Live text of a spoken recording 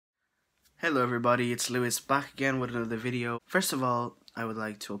Hello everybody, it's Lewis back again with another video. First of all, I would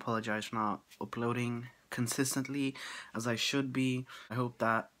like to apologize for not uploading consistently as I should be. I hope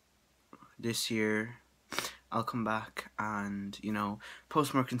that this year I'll come back and,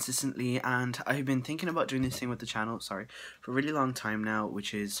 post more consistently. And I've been thinking about doing this thing with the channel, for a really long time now,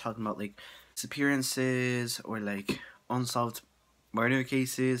 which is talking about like disappearances or like unsolved murder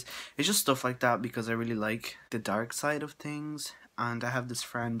cases. It's just stuff like that because I really like the dark side of things. And I have this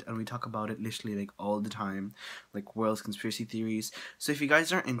friend and we talk about it literally like all the time, like world's conspiracy theories. So if you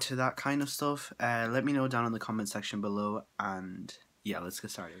guys are into that kind of stuff, let me know down in the comment section below, and yeah, let's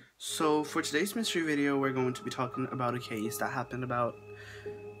get started. So for today's mystery video, we're going to be talking about a case that happened about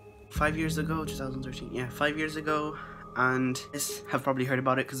 5 years ago, 2013, yeah, 5 years ago. And you guys have probably heard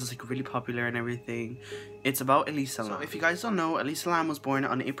about it because it's like really popular and everything. It's about Elisa Lam. So if you guys don't know, Elisa Lam was born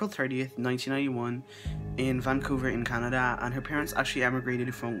on April 30th, 1991 in Vancouver in Canada, and her parents actually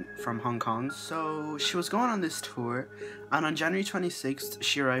emigrated from Hong Kong. So she was going on this tour, and on January 26th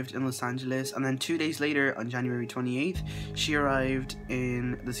she arrived in Los Angeles, and then 2 days later on January 28th she arrived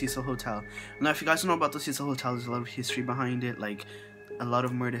in the Cecil Hotel. Now if you guys don't know about the Cecil Hotel, there's a lot of history behind it. Like, a lot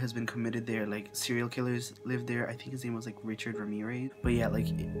of murder has been committed there, like serial killers live there. I think his name was like Richard Ramirez. But yeah, like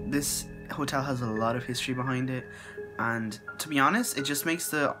this hotel has a lot of history behind it, and to be honest, it just makes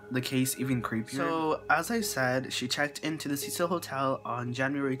the case even creepier. So as I said, she checked into the Cecil Hotel on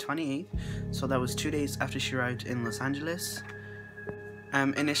January 28th, so that was 2 days after she arrived in Los Angeles.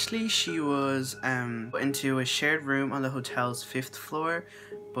 Initially she was into a shared room on the hotel's 5th floor,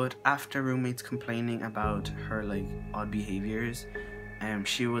 but after roommates complaining about her like odd behaviors,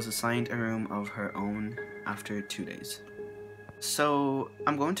 she was assigned a room of her own after 2 days. So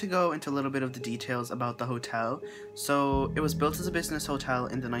I'm going to go into a little bit of the details about the hotel. So it was built as a business hotel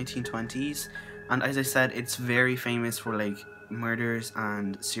in the 1920s, and as I said, it's very famous for like murders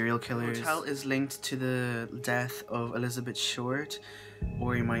and serial killers. The hotel is linked to the death of Elizabeth Short,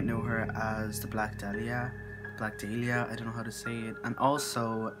 or you might know her as the Black Dahlia, I don't know how to say it. And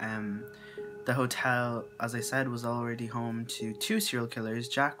also the hotel, as I said, was already home to 2 serial killers,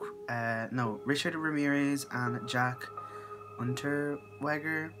 Richard Ramirez and Jack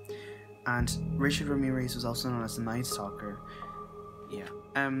Unterweger. And Richard Ramirez was also known as the Night Stalker. Yeah.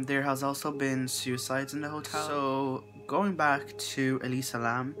 There has also been suicides in the hotel. So going back to Elisa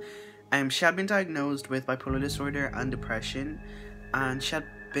Lam, she had been diagnosed with bipolar disorder and depression, and she had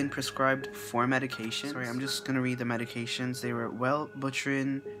been prescribed 4 medications. Sorry, I'm just gonna read the medications. They were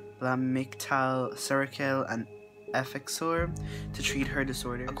Wellbutrin, Lamictal, Seroquel, and Effexor to treat her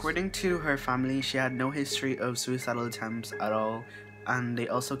disorder. According to her family, she had no history of suicidal attempts at all, and they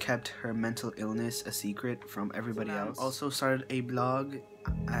also kept her mental illness a secret from everybody else. Also started a blog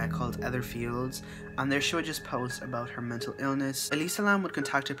called Other Fields, and there she would just post about her mental illness. Elisa Lam would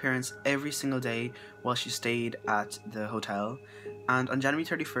contact her parents every single day while she stayed at the hotel, and on January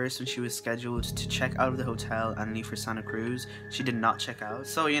 31st, when she was scheduled to check out of the hotel and leave for Santa Cruz, she did not check out.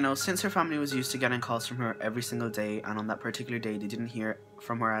 So, since her family was used to getting calls from her every single day, and on that particular day they didn't hear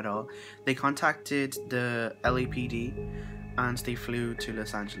from her at all, they contacted the LAPD and they flew to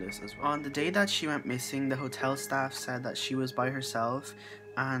Los Angeles as well. On the day that she went missing, the hotel staff said that she was by herself,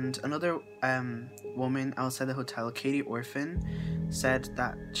 and another woman outside the hotel, Katie Orphan, said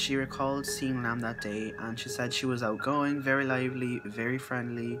that she recalled seeing Lam that day, and she said she was outgoing, very lively, very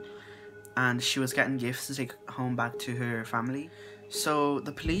friendly, and she was getting gifts to take home back to her family. So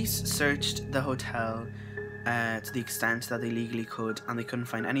the police searched the hotel to the extent that they legally could, and they couldn't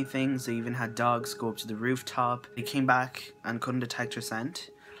find anything. They even had dogs go up to the rooftop. They came back and couldn't detect her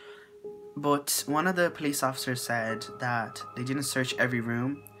scent. But one of the police officers said that they didn't search every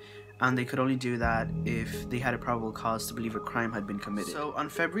room, and they could only do that if they had a probable cause to believe a crime had been committed. So on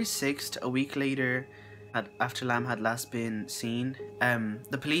February 6th, a week later, after Lam had last been seen,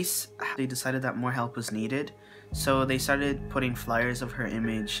 the police, they decided that more help was needed. So they started putting flyers of her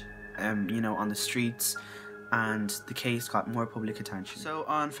image, on the streets, and the case got more public attention. So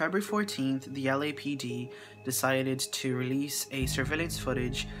on February 14th, the LAPD decided to release a surveillance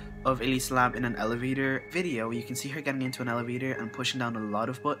footage of Elisa Lam in an elevator video. You can see her getting into an elevator and pushing down a lot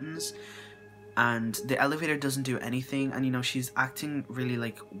of buttons, and the elevator doesn't do anything, and she's acting really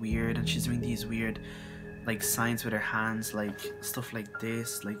like weird, and she's doing these weird like signs with her hands, like stuff like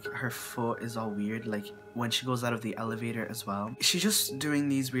this, like her foot is all weird, like when she goes out of the elevator as well. She's just doing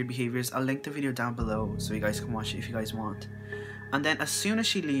these weird behaviors. I'll link the video down below so you guys can watch it if you guys want. And then as soon as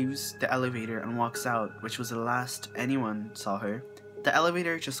she leaves the elevator and walks out, which was the last anyone saw her, the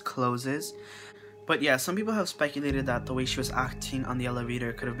elevator just closes. But yeah, some people have speculated that the way she was acting on the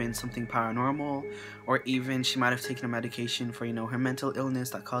elevator could have been something paranormal, or even she might have taken a medication for, you know, her mental illness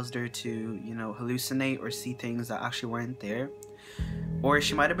that caused her to, you know, hallucinate or see things that actually weren't there. Or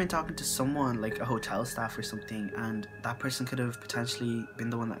she might have been talking to someone, like a hotel staff or something, and that person could have potentially been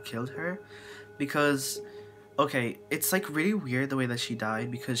the one that killed her. Because, okay, it's like really weird the way that she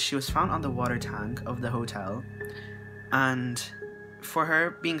died, because she was found on the water tank of the hotel, and for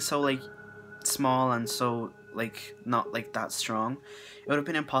her being so like small and so like not like that strong, it would have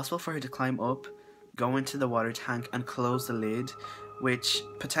been impossible for her to climb up, go into the water tank and close the lid, which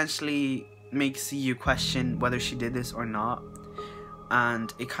potentially makes you question whether she did this or not.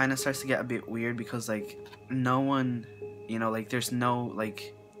 And it kind of starts to get a bit weird because like no one, you know, like there's no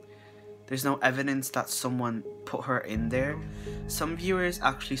evidence that someone put her in there. Some viewers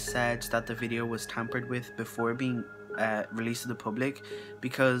actually said that the video was tampered with before being released to the public,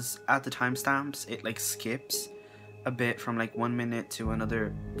 because at the timestamps it like skips a bit from like 1 minute to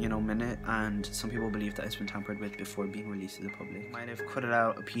another, you know, minute, and some people believe that it's been tampered with before being released to the public. Might have cut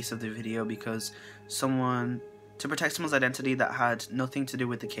out a piece of the video because to protect someone's identity that had nothing to do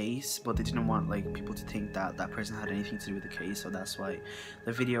with the case, but they didn't want like people to think that that person had anything to do with the case, so that's why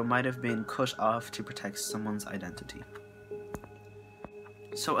the video might have been cut off to protect someone's identity.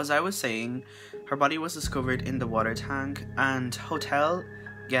 So as I was saying, her body was discovered in the water tank, and hotel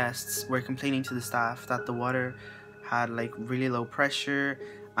guests were complaining to the staff that the water had like really low pressure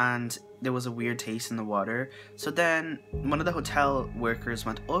and there was a weird taste in the water. So then one of the hotel workers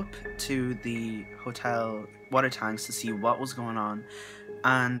went up to the hotel water tanks to see what was going on,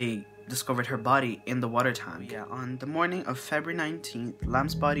 and they discovered her body in the water tank. Yeah, on the morning of February 19th,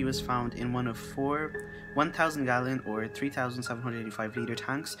 Lam's body was found in one of 4 1,000 gallon or 3,785 litre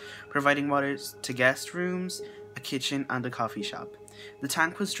tanks, providing water to guest rooms, a kitchen and a coffee shop. The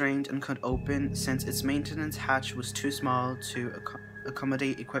tank was drained and cut open since its maintenance hatch was too small to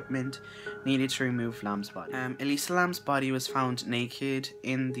accommodate equipment needed to remove Lam's body. Elisa Lam's body was found naked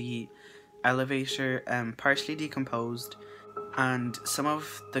in the elevator, partially decomposed, and some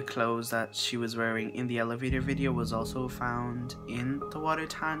of the clothes that she was wearing in the elevator video was also found in the water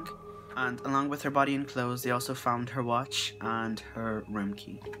tank. And along with her body and clothes, they also found her watch and her room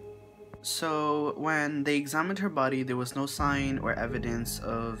key. So when they examined her body, there was no sign or evidence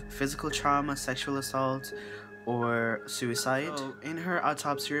of physical trauma, sexual assault, or suicide. So in her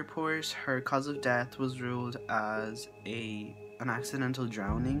autopsy report, her cause of death was ruled as an accidental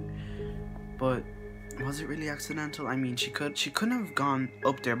drowning. But was it really accidental? I mean, she couldn't have gone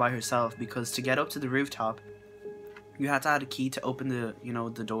up there by herself, because to get up to the rooftop, you had to have a key to open the, you know,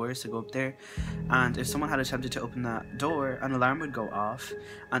 the doors to go up there, and if someone had attempted to open that door, an alarm would go off,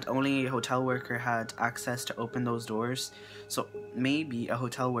 and only a hotel worker had access to open those doors. So maybe a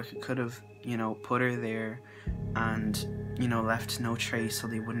hotel worker could have, you know, put her there and, you know, left no trace so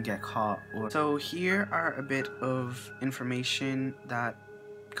they wouldn't get caught. So here are a bit of information that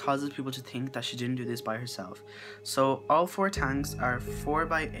causes people to think that she didn't do this by herself. So all 4 tanks are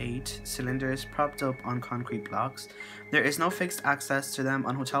 4x8 cylinders propped up on concrete blocks. There is no fixed access to them,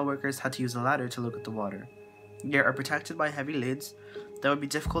 and hotel workers had to use a ladder to look at the water. They are protected by heavy lids that would be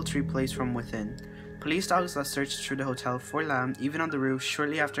difficult to replace from within. Police dogs that searched through the hotel for Lam, even on the roof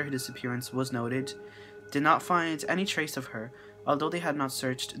shortly after her disappearance was noted, did not find any trace of her, although they had not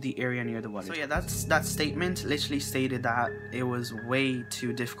searched the area near the water. So yeah, that statement literally stated that it was way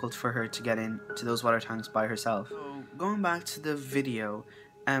too difficult for her to get into those water tanks by herself. So going back to the video,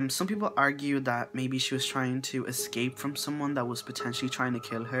 some people argue that maybe she was trying to escape from someone that was potentially trying to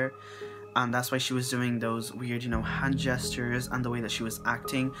kill her, and that's why she was doing those weird, you know, hand gestures and the way that she was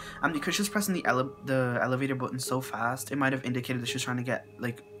acting. And because she was pressing the elevator button so fast, it might have indicated that she was trying to get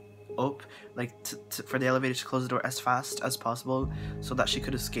like up, like for the elevator to close the door as fast as possible, so that she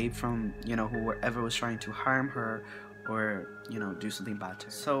could escape from, you know, whoever was trying to harm her or, you know, do something bad to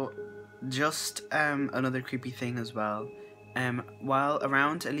her. So just another creepy thing as well, while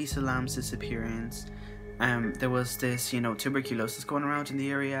around Elisa Lam's disappearance, there was this, you know, tuberculosis going around in the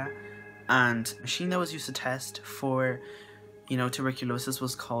area, and a machine that was used to test for, you know, tuberculosis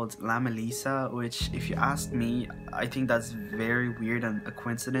was called Lam Elisa, which, if you ask me, I think that's very weird and a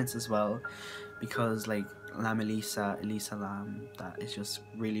coincidence as well, because like Lam Elisa, Elisa Lam, that is just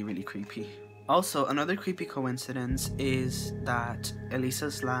really, really creepy. Also, another creepy coincidence is that Elisa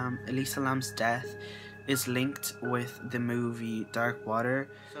Lam's death is linked with the movie Dark Water.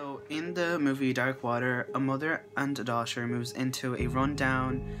 So in the movie Dark Water, a mother and a daughter moves into a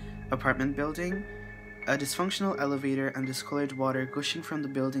rundown apartment building. A dysfunctional elevator and discolored water gushing from the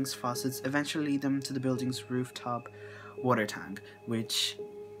building's faucets eventually lead them to the building's rooftop water tank, which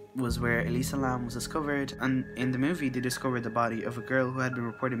was where Elisa Lam was discovered, and in the movie they discovered the body of a girl who had been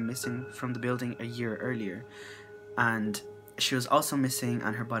reported missing from the building a year earlier, and she was also missing,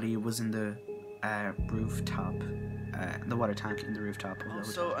 and her body was in the rooftop, the water tank in the rooftop of the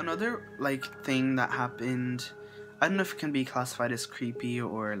hotel. So another like thing that happened, I don't know if it can be classified as creepy,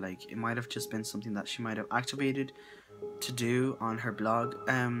 or like it might have just been something that she might have activated to do on her blog.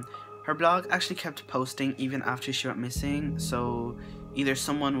 Her blog actually kept posting even after she went missing, so either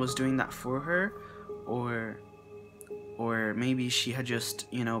someone was doing that for her, or maybe she had just,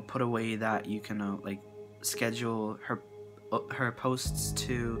 you know, put away that you can like schedule her posts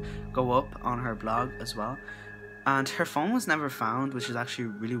to go up on her blog as well. And her phone was never found, which is actually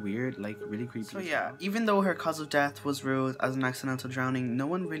really weird, like really creepy. So yeah, even though her cause of death was ruled as an accidental drowning, no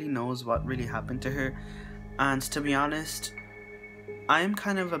one really knows what really happened to her. And to be honest, I'm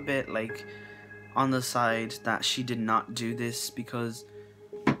kind of a bit like on the side that she did not do this, because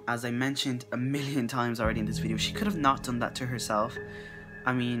as I mentioned a million times already in this video, she could have not done that to herself.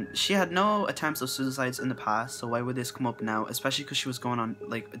 I mean, she had no attempts of suicides in the past, so why would this come up now, especially because she was going on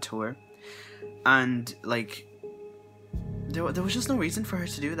like a tour, and like there was just no reason for her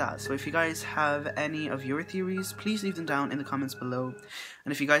to do that. So if you guys have any of your theories, please leave them down in the comments below,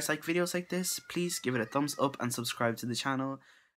 and if you guys like videos like this, please give it a thumbs up and subscribe to the channel.